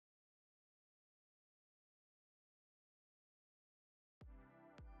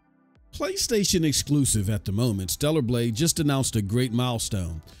PlayStation exclusive at the moment, Stellar Blade just announced a great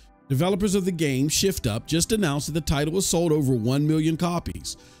milestone. Developers of the game, Shift Up, just announced that the title has sold over 1 million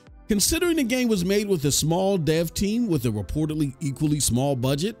copies. Considering the game was made with a small dev team with a reportedly equally small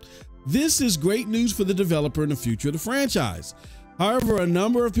budget, this is great news for the developer and the future of the franchise. However, a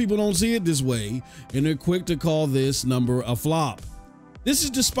number of people don't see it this way, and they're quick to call this number a flop. This is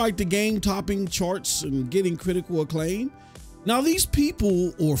despite the game topping charts and getting critical acclaim. Now, these people,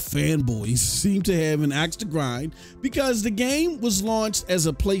 or fanboys, seem to have an axe to grind because the game was launched as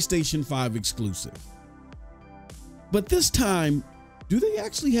a PlayStation 5 exclusive. But this time, do they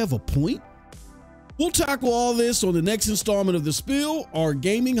actually have a point? We'll tackle all this on the next installment of The Spill, our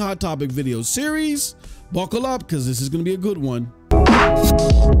gaming hot topic video series. Buckle up, because this is going to be a good one.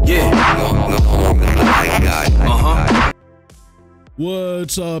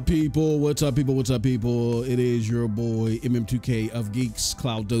 What's up, people? What's up, people? What's up, people? It is your boy MM2K of GEIX,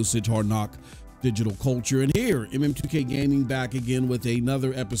 Cloud Dosage, Hard Knock, Digital Culture, and here, MM2K Gaming back again with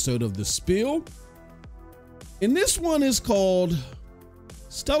another episode of The Spill. And this one is called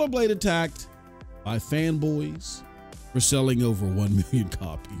Stellar Blade Attacked by Fanboys for selling over 1 million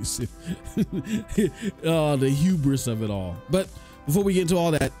copies. Oh, the hubris of it all. But before we get into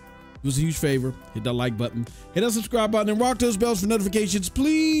all that, it was a huge favor. Hit that like button, hit that subscribe button, and rock those bells for notifications,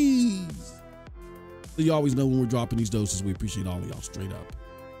 please. So you always know when we're dropping these doses. We appreciate all of y'all straight up.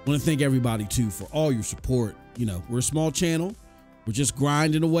 I want to thank everybody too for all your support. You know, we're a small channel. We're just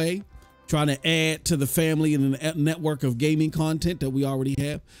grinding away, trying to add to the family and the network of gaming content that we already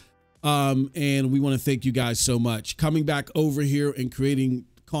have. And we want to thank you guys so much. Coming back over here and creating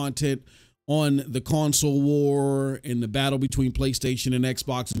content on the console war and the battle between PlayStation and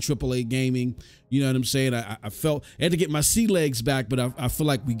Xbox and AAA gaming. You know what I'm saying? I felt I had to get my sea legs back, but I feel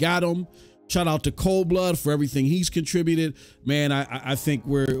like we got them. Shout out to Cold Blood for everything he's contributed. Man, I think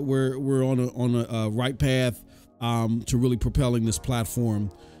we're on a right path to really propelling this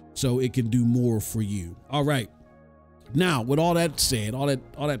platform so it can do more for you. All right. Now, with all that said, all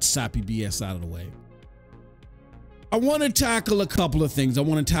that sappy BS out of the way, I want to tackle a couple of things. I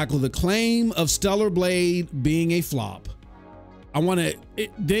want to tackle the claim of Stellar Blade being a flop. I want to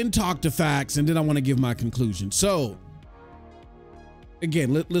then talk to facts, and then I want to give my conclusion. So,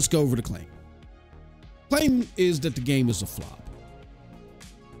 again, let's go over the claim. Claim is that the game is a flop.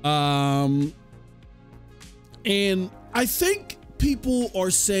 And I think people are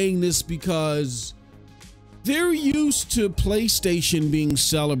saying this because they're used to PlayStation being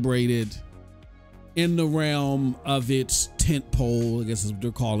celebrated in the realm of its tentpole, I guess is what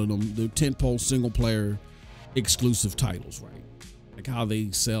they're calling them, the tentpole single player exclusive titles, right? Like how they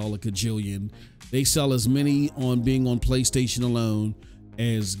sell a kajillion. They sell as many on being on PlayStation alone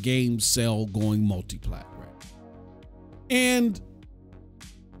as games sell going multi-plat, right? And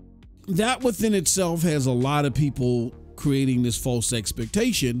that within itself has a lot of people creating this false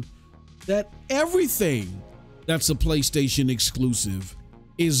expectation that everything that's a PlayStation exclusive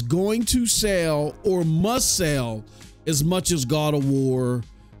is going to sell or must sell as much as God of War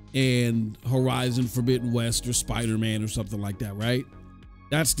and Horizon Forbidden West or Spider-Man or something like that, right?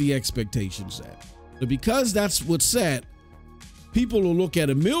 That's the expectation set. But because that's what's set, people will look at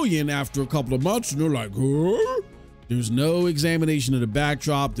 1 million after a couple of months and they're like, huh? There's no examination of the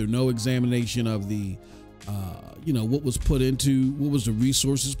backdrop. There's no examination of the, you know, what was the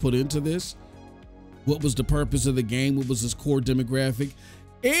resources put into this? What was the purpose of the game? What was its core demographic?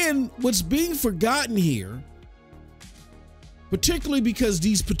 And what's being forgotten here, particularly because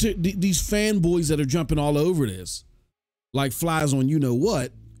these fanboys that are jumping all over this, like flies on you know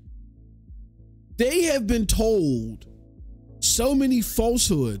what, they have been told so many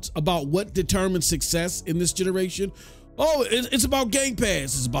falsehoods about what determines success in this generation. Oh, it's about Game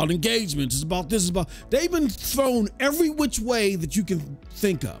Pass, it's about engagement, it's about this, they've been thrown every which way that you can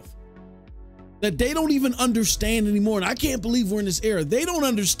think of, that they don't even understand anymore. And I can't believe we're in this era. They don't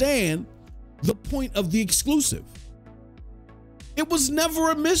understand the point of the exclusive. It was never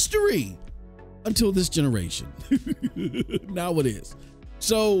a mystery until this generation. Now it is.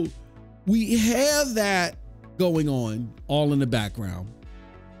 So we have that going on all in the background.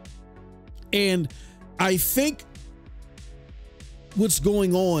 And I think what's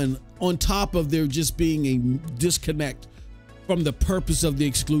going on top of there just being a disconnect from the purpose of the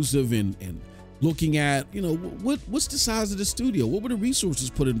exclusive and looking at, you know, what's the size of the studio? What were the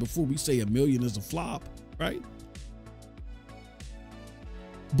resources put in before we say 1 million is a flop, right?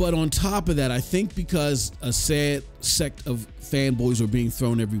 But on top of that, I think because a sad sect of fanboys are being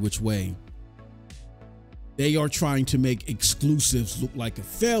thrown every which way, they are trying to make exclusives look like a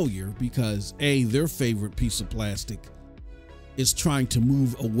failure because A, their favorite piece of plastic is trying to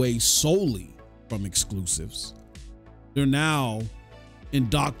move away solely from exclusives. They're now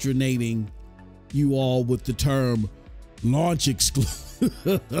indoctrinating you all with the term launch exclusive.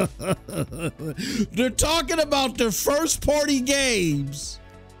 They're talking about their first party games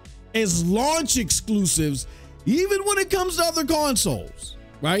as launch exclusives, even when it comes to other consoles,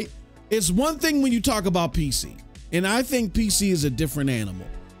 right? It's one thing when you talk about PC, and I think PC is a different animal.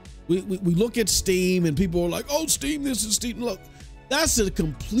 We look at Steam and people are like, oh, Steam this and Steam. Look, that's a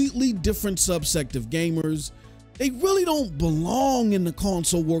completely different subsect of gamers. They really don't belong in the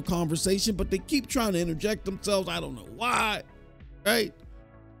console war conversation, but they keep trying to interject themselves. I don't know why, right?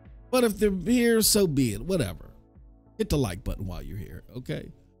 But if they're here, so be it, whatever. Hit the like button while you're here,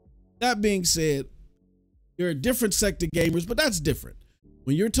 okay? That being said, you're a different sect of gamers, but that's different.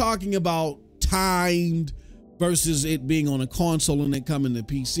 When you're talking about timed versus it being on a console and then coming to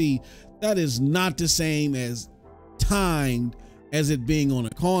PC, that is not the same as timed as it being on a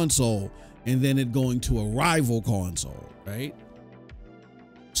console and then it going to a rival console, right?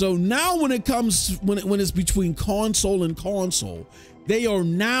 So now when it comes, when it's between console and console, they are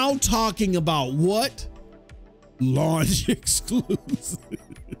now talking about what? Launch exclusive.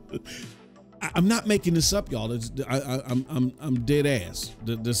 I'm not making this up, y'all. I'm dead ass.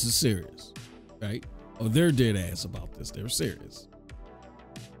 This is serious, right? Oh, they're dead ass about this. They're serious.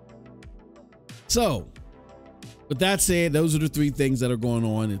 So, with that said, those are the three things that are going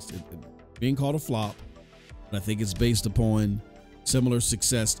on. It's being called a flop, but I think it's based upon similar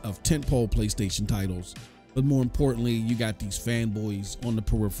success of tentpole PlayStation titles. But more importantly, you got these fanboys on the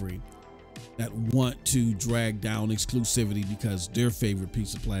periphery that want to drag down exclusivity because their favorite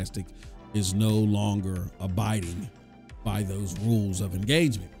piece of plastic is no longer abiding by those rules of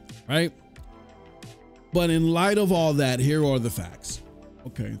engagement, right? But in light of all that, here are the facts,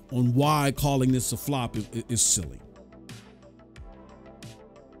 okay, on why calling this a flop is silly.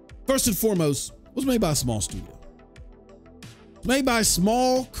 First and foremost, it was made by a small studio. It's made by a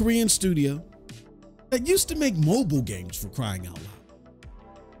small Korean studio that used to make mobile games, for crying out loud.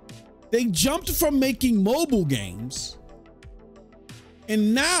 They jumped from making mobile games,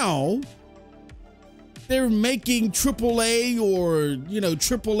 and now they're making AAA or,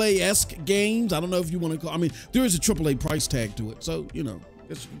 AAA-esque games. I don't know if you want to call, there is a AAA price tag to it. So, I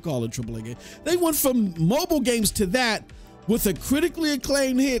guess you can call it a AAA game. They went from mobile games to that with a critically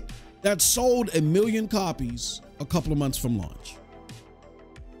acclaimed hit that sold 1 million copies a couple of months from launch.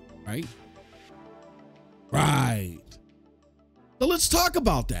 Right? Right. So let's talk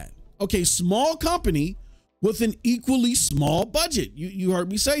about that. Okay, small company with an equally small budget. You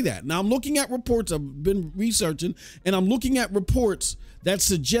heard me say that. Now I'm looking at reports, I've been researching, and I'm looking at reports that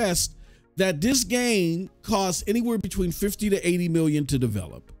suggest that this game costs anywhere between 50 to 80 million to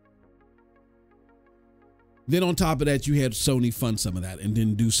develop. Then on top of that, you had Sony fund some of that and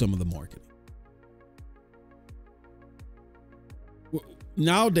then do some of the marketing.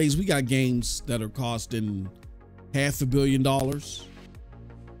 Nowadays, we got games that are costing $500 million.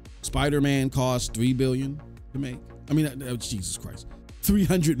 Spider-Man cost $3 billion to make. Jesus Christ,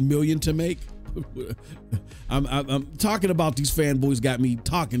 300 million to make. I'm talking about these fanboys got me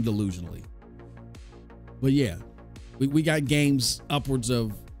talking delusionally. But yeah, we got games upwards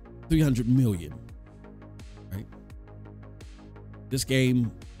of 300 million, right? This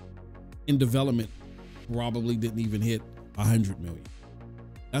game in development probably didn't even hit 100 million.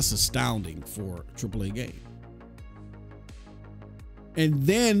 That's astounding for a AAA game. And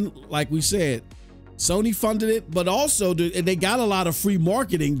then, like we said, Sony funded it, but also they got a lot of free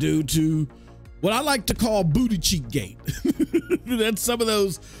marketing due to what I like to call booty cheek gate. That's some of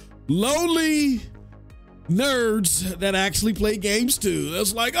those lonely nerds that actually play games too.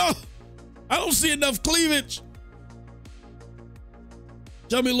 That's like, oh, I don't see enough cleavage.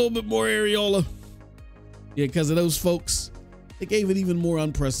 Tell me a little bit more, areola. Yeah, because of those folks, they gave it even more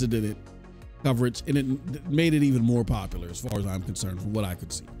unprecedented coverage, and it made it even more popular as far as I'm concerned from what I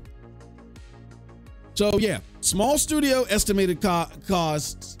could see. So yeah, small studio, estimated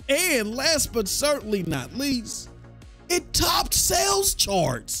costs, and last but certainly not least, it topped sales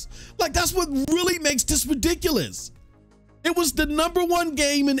charts. Like, that's what really makes this ridiculous. It was the #1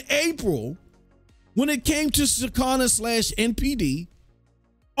 game in April when it came to Sakana/NPD.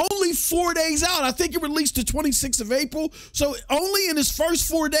 Only 4 days out. I think it released the 26th of April. So only in its first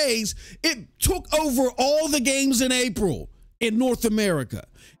 4 days, it took over all the games in April in North America.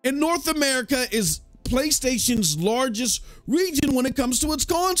 And North America is PlayStation's largest region when it comes to its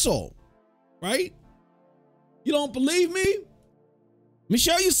console, right? You don't believe me? Let me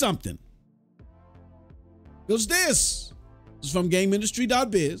show you something. It goes this. This is from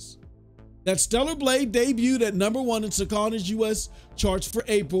GameIndustry.biz. that Stellar Blade debuted at #1 in Sakana's US charts for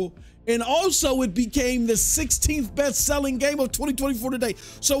April, and also it became the 16th best-selling game of 2024 today.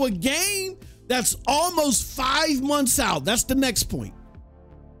 So a game that's almost 5 months out, that's the next point.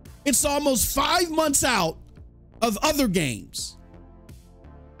 It's almost 5 months out of other games.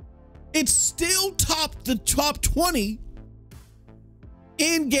 It's still topped the top 20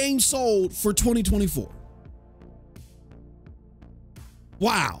 in games sold for 2024.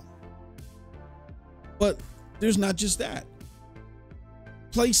 Wow. But there's not just that.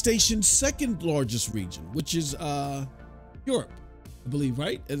 PlayStation's second largest region, which is Europe, I believe,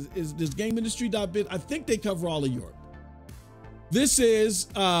 right? Is this Game Industry.biz? I think they cover all of Europe. This is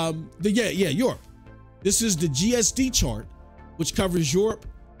Europe. This is the GSD chart, which covers Europe,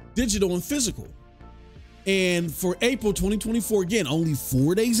 digital and physical. And for April 2024, again, only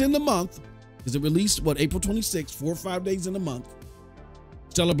 4 days in the month, because it released, April 26th, 4 or 5 days in the month,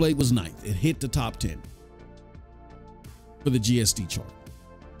 Stellar Blade was 9th. It hit the top 10 for the GSD chart.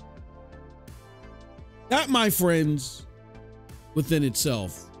 That, my friends, within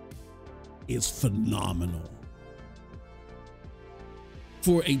itself is phenomenal.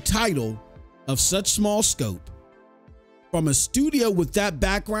 For a title of such small scope, from a studio with that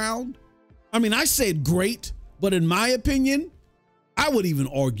background, I mean, I said great, but in my opinion, I would even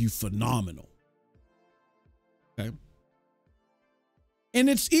argue phenomenal. Okay. And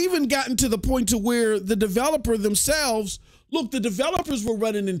it's even gotten to the point to where the developer themselves, look, the developers were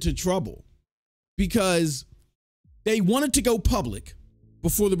running into trouble because they wanted to go public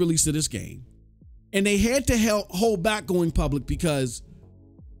before the release of this game. And they had to hold back going public because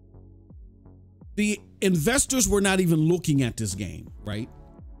the investors were not even looking at this game, right?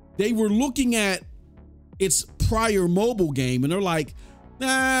 They were looking at its prior mobile game and they're like,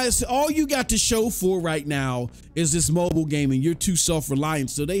 nah, all you got to show for right now is this mobile game and you're too self-reliant.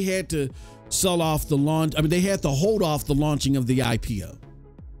 So they had to sell off the launch. I mean, they had to hold off the launching of the IPO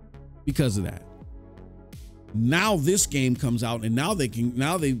because of that. Now this game comes out and now they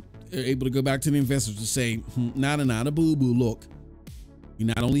are able to go back to the investors to say, nada, boo-boo, look, we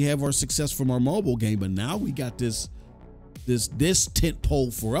not only have our success from our mobile game, but now we got this tent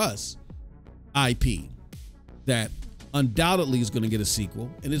pole for us IP that undoubtedly is going to get a sequel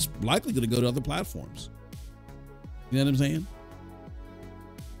and it's likely going to go to other platforms. You know what I'm saying?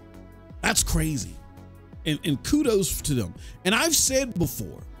 That's crazy. And kudos to them. And I've said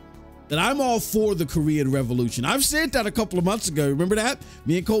before that I'm all for the Korean Revolution. I've said that a couple of months ago. Remember that?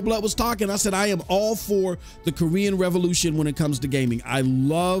 Me and Cold Blood was talking. I said I am all for the Korean Revolution when it comes to gaming. I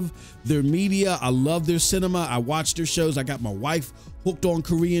love their media. I love their cinema. I watch their shows. I got my wife hooked on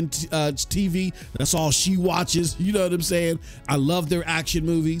Korean TV. That's all she watches. You know what I'm saying? I love their action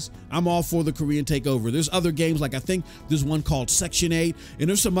movies. I'm all for the Korean takeover. There's other games, like I think there's one called Section 8, and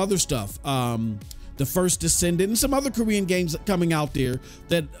there's some other stuff. The First Descendant, and some other Korean games coming out there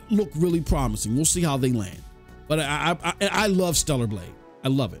that look really promising. We'll see how they land. But I love Stellar Blade. I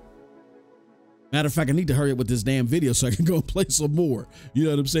love it. Matter of fact, I need to hurry up with this damn video so I can go and play some more. You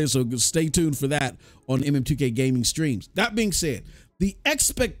know what I'm saying? So stay tuned for that on MM2K Gaming streams. That being said, the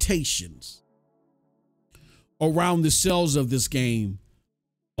expectations around the sales of this game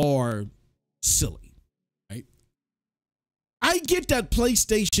are silly. I get that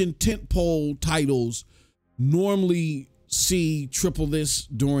PlayStation tentpole titles normally see triple this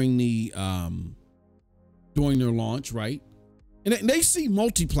during the during their launch, right? And they see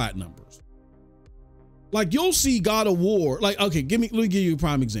multi-plat numbers. Like you'll see God of War. Like, okay, let me give you a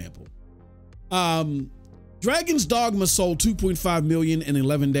prime example. Dragon's Dogma sold 2.5 million in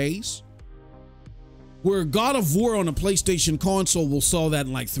 11 days, where God of War on a PlayStation console will sell that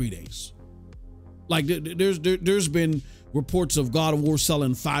in like 3 days. Like there's been reports of God of War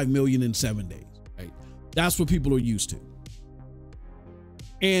selling 5 million in 7 days, right? That's what people are used to.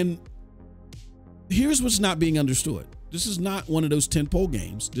 And here's what's not being understood. This is not one of those tentpole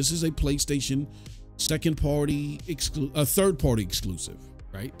games. This is a PlayStation third party exclusive,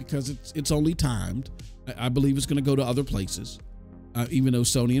 right? Because it's only timed. I believe it's going to go to other places, even though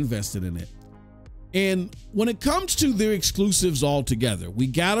Sony invested in it. And when it comes to their exclusives altogether, we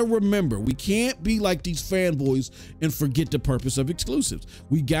got to remember, we can't be like these fanboys and forget the purpose of exclusives.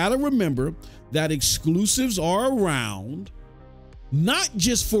 We got to remember that exclusives are around not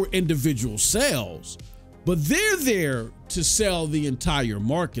just for individual sales, but they're there to sell the entire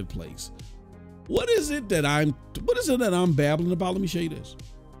marketplace. What is it that I'm babbling about? Let me show you this.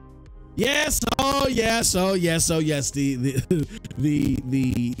 Yes, oh yes, oh yes, oh yes. The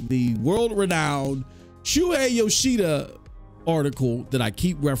world-renowned Shuhei Yoshida article that I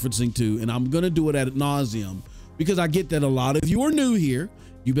keep referencing to, and I'm gonna do it ad nauseum because I get that a lot of you are new here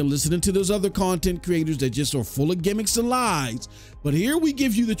You've been listening to those other content creators that just are full of gimmicks and lies, but here we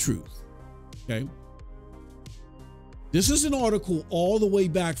give you the truth, okay? This is an article all the way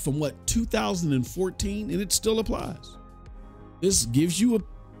back from, 2014, and it still applies. This gives you a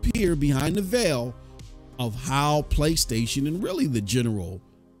peer behind the veil of how PlayStation and really the general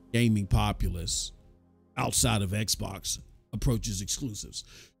gaming populace outside of Xbox approaches exclusives.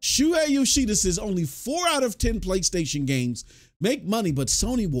 Shuhei Yoshida says only 4 out of 10 PlayStation games make money, but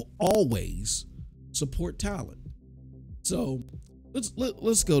Sony will always support talent. So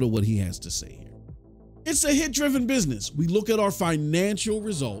let's go to what he has to say here. It's a hit-driven business. We look at our financial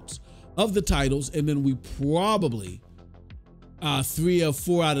results of the titles, and then we probably 3 or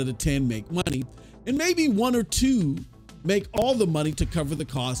 4 out of the 10 make money, and maybe 1 or 2 make all the money to cover the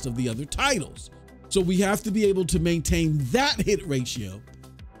cost of the other titles. So we have to be able to maintain that hit ratio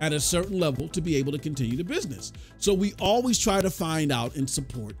at a certain level to be able to continue the business. So we always try to find out and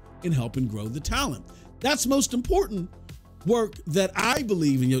support and help and grow the talent. That's most important work that I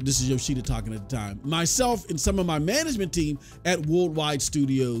believe, and this is Yoshida talking at the time, myself and some of my management team at Worldwide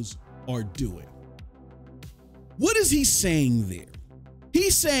Studios are doing. What is he saying there?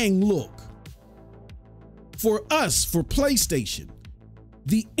 He's saying, look, for us, for PlayStation,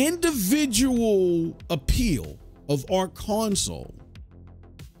 the individual appeal of our console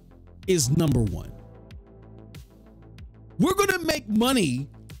is number one. We're going to make money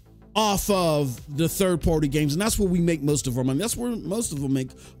off of the third-party games, and that's where we make most of our money. That's where most of them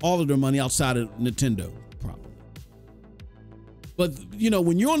make all of their money outside of Nintendo, probably. But,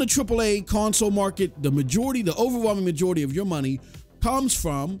 when you're on the AAA console market, the overwhelming majority of your money comes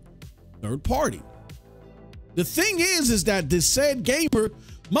from third-party. The thing is that this said gamer,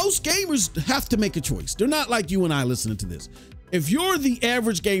 most gamers have to make a choice. They're not like you and I listening to this. If you're the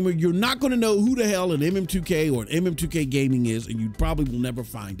average gamer, you're not going to know who the hell an MM2K or an MM2K Gaming is, and you probably will never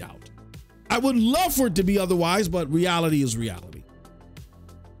find out. I would love for it to be otherwise, but reality is reality.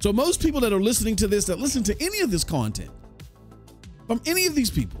 So most people that are listening to this, that listen to any of this content, from any of these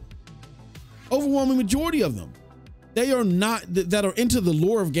people, overwhelming majority of them, they are not, that are into the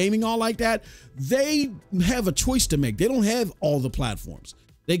lore of gaming all like that, they have a choice to make. They don't have all the platforms.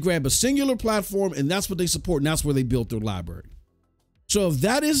 They grab a singular platform, and that's what they support, and that's where they built their library. So if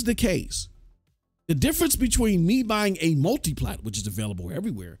that is the case, the difference between me buying a multi-plat, which is available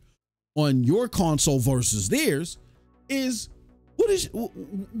everywhere, on your console versus theirs is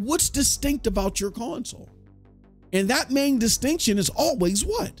what's distinct about your console? And that main distinction is always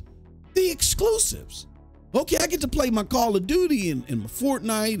what? The exclusives. Okay, I get to play my Call of Duty and my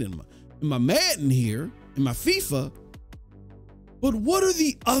Fortnite and my Madden here and my FIFA, but what are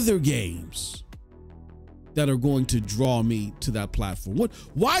the other games that are going to draw me to that platform?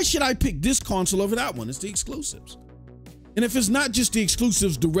 Why should I pick this console over that one? It's the exclusives. And if it's not just the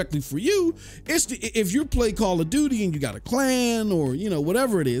exclusives directly for you, it's if you play Call of Duty and you got a clan or,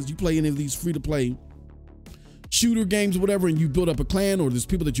 whatever it is, you play any of these free-to-play shooter games, whatever, and you build up a clan or there's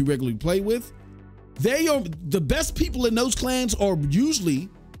people that you regularly play with, they are the best people in those clans are usually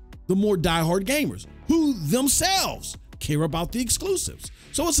the more diehard gamers who themselves care about the exclusives.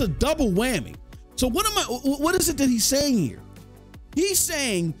 So it's a double whammy. So what is it that he's saying here? He's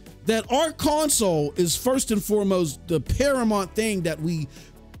saying that our console is first and foremost the paramount thing that we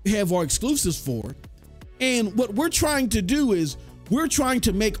have our exclusives for. And what we're trying to do is we're trying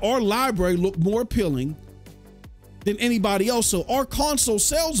to make our library look more appealing than anybody else. So our console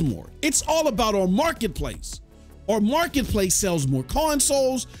sells more. It's all about our marketplace. Our marketplace sells more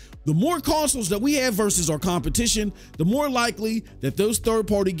consoles. The more consoles that we have versus our competition, the more likely that those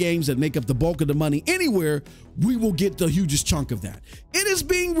third-party games that make up the bulk of the money anywhere, we will get the hugest chunk of that. It is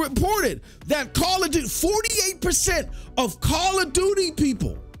being reported that 48% of Call of Duty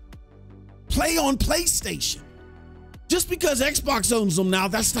people play on PlayStation. Just because Xbox owns them now,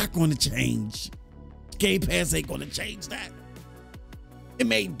 that's not going to change. Game Pass ain't going to change that. It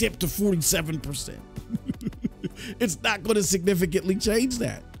may dip to 47%. It's not going to significantly change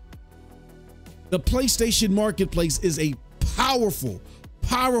that. The PlayStation marketplace is a powerful,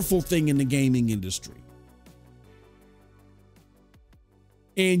 powerful thing in the gaming industry.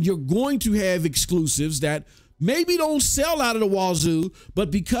 And you're going to have exclusives that maybe don't sell out of the wazoo,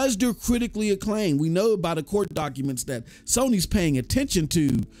 but because they're critically acclaimed, we know by the court documents that Sony's paying attention to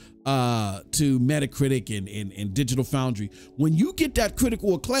Metacritic and Digital Foundry. When you get that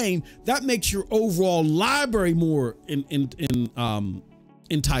critical acclaim, that makes your overall library more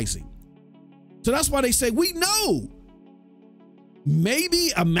enticing. So that's why they say, we know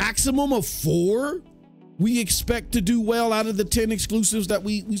maybe a maximum of 4 we expect to do well out of the 10 exclusives that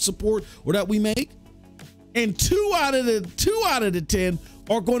we support or that we make. And 2 out of the 10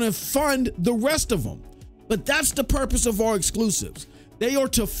 are going to fund the rest of them. But that's the purpose of our exclusives. They are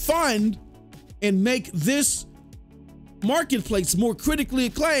to fund and make this marketplace more critically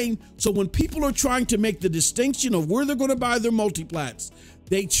acclaimed, so when people are trying to make the distinction of where they're going to buy their multiplats,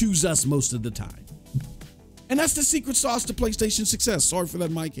 they choose us most of the time. And that's the secret sauce to PlayStation success. Sorry for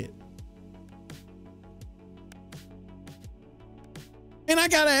that mic hit. And I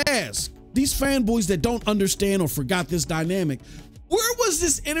gotta ask, these fanboys that don't understand or forgot this dynamic, where was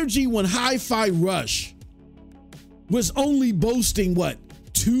this energy when Hi-Fi Rush was only boasting, what,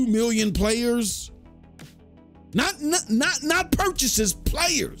 2 million players? Not purchases,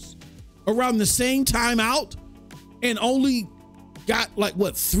 players around the same time out, and only got like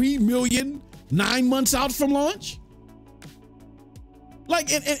what, 3 million 9 months out from launch?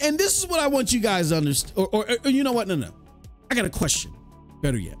 Like, and this is what I want you guys to understand. Or you know what? No. I got a question.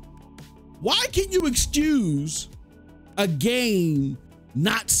 Better yet, why can you excuse a game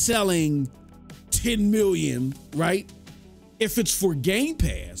not selling 10 million, right? If it's for Game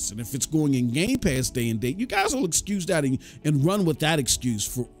Pass and if it's going in Game Pass day and date, you guys will excuse that and run with that excuse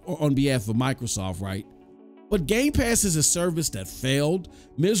for on behalf of Microsoft, right? But Game Pass is a service that failed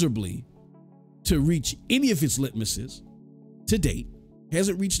miserably to reach any of its litmuses to date,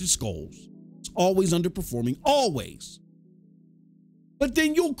 hasn't reached its goals. It's always underperforming, always. But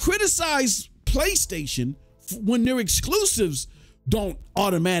then you'll criticize PlayStation when their exclusives don't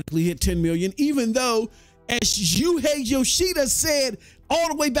automatically hit 10 million, even though, as Shuhei Yoshida said all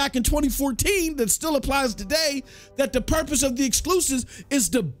the way back in 2014, that still applies today, that the purpose of the exclusives is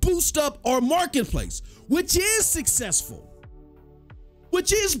to boost up our marketplace, which is successful,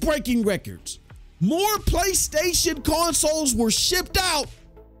 which is breaking records. More PlayStation consoles were shipped out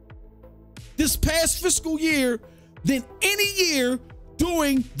this past fiscal year than any year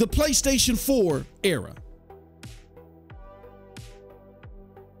during the PlayStation 4 era.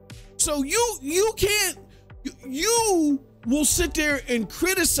 So you can't, you will sit there and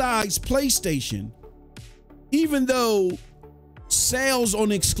criticize PlayStation, even though sales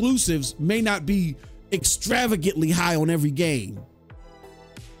on exclusives may not be extravagantly high on every game,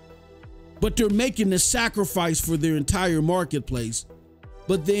 but they're making the sacrifice for their entire marketplace.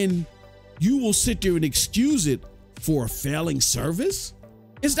 But then you will sit there and excuse it for a failing service?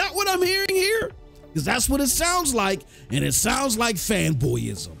 Is that what I'm hearing here? Because that's what it sounds like, and it sounds like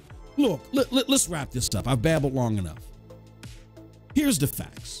fanboyism. Look, let's wrap this up. I've babbled long enough. Here's the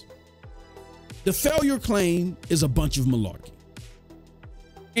facts. The failure claim is a bunch of malarkey.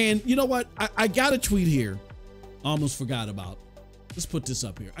 And you know what? I got a tweet here. Almost forgot about. Let's put this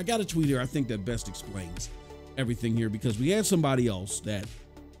up here. I got a tweet here I think that best explains everything here, because we had somebody else that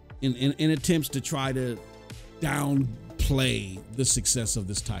in attempts to try to downplay the success of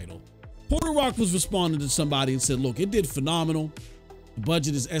this title. Porter Rock was responding to somebody and said, look, it did phenomenal. The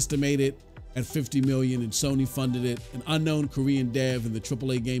budget is estimated at 50 million and Sony funded it. An unknown Korean dev in the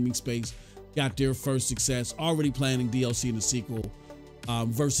AAA gaming space got their first success, already planning DLC and a sequel,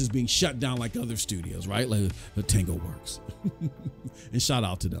 versus being shut down like other studios, right? Like Tango Works. And shout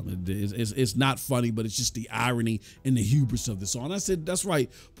out to them. It's not funny, but it's just the irony and the hubris of this song. I said, that's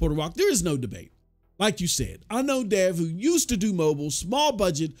right, Porter Rock. There is no debate. Like you said, unknown dev who used to do mobile, small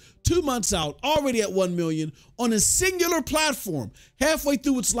budget, 2 months out, already at 1 million on a singular platform, halfway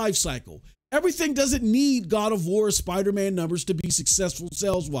through its life cycle. Everything doesn't need God of War or Spider-Man numbers to be successful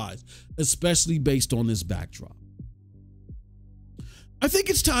sales-wise, especially based on this backdrop. I think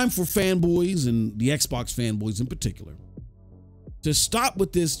it's time for fanboys, and the Xbox fanboys in particular, to stop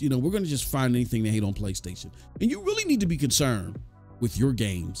with this, we're going to just find anything to hate on PlayStation. And you really need to be concerned with your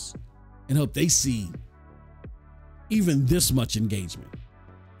games and hope they see even this much engagement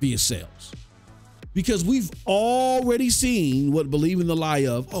via sales. Because we've already seen what believing the lie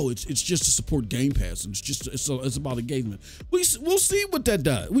of, it's just to support Game Pass and it's about engagement. We'll see what that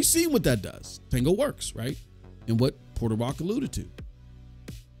does. We've seen what that does. Tango Works, right? And what Porter Rock alluded to.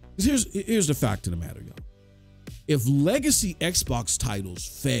 Here's the fact of the matter, y'all. If legacy Xbox titles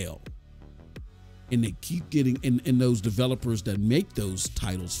fail and they keep getting, and those developers that make those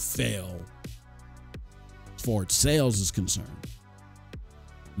titles fail as far as sales is concerned,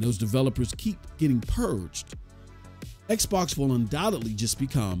 and those developers keep getting purged, Xbox will undoubtedly just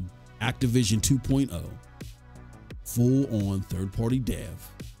become Activision 2.0, full-on third-party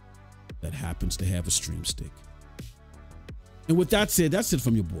dev that happens to have a stream stick. And with that said, that's it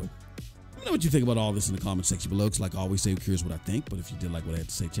from your boy. Let me know what you think about all this in the comment section below, because like I always say, I'm curious what I think. But if you did like what I had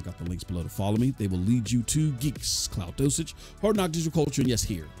to say, check out the links below to follow me. They will lead you to GEIX, Cloud Dosage, Hard Knock Digital Culture, and yes,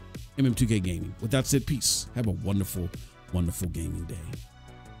 here, MM2K Gaming. With that said, peace. Have a wonderful, wonderful gaming day.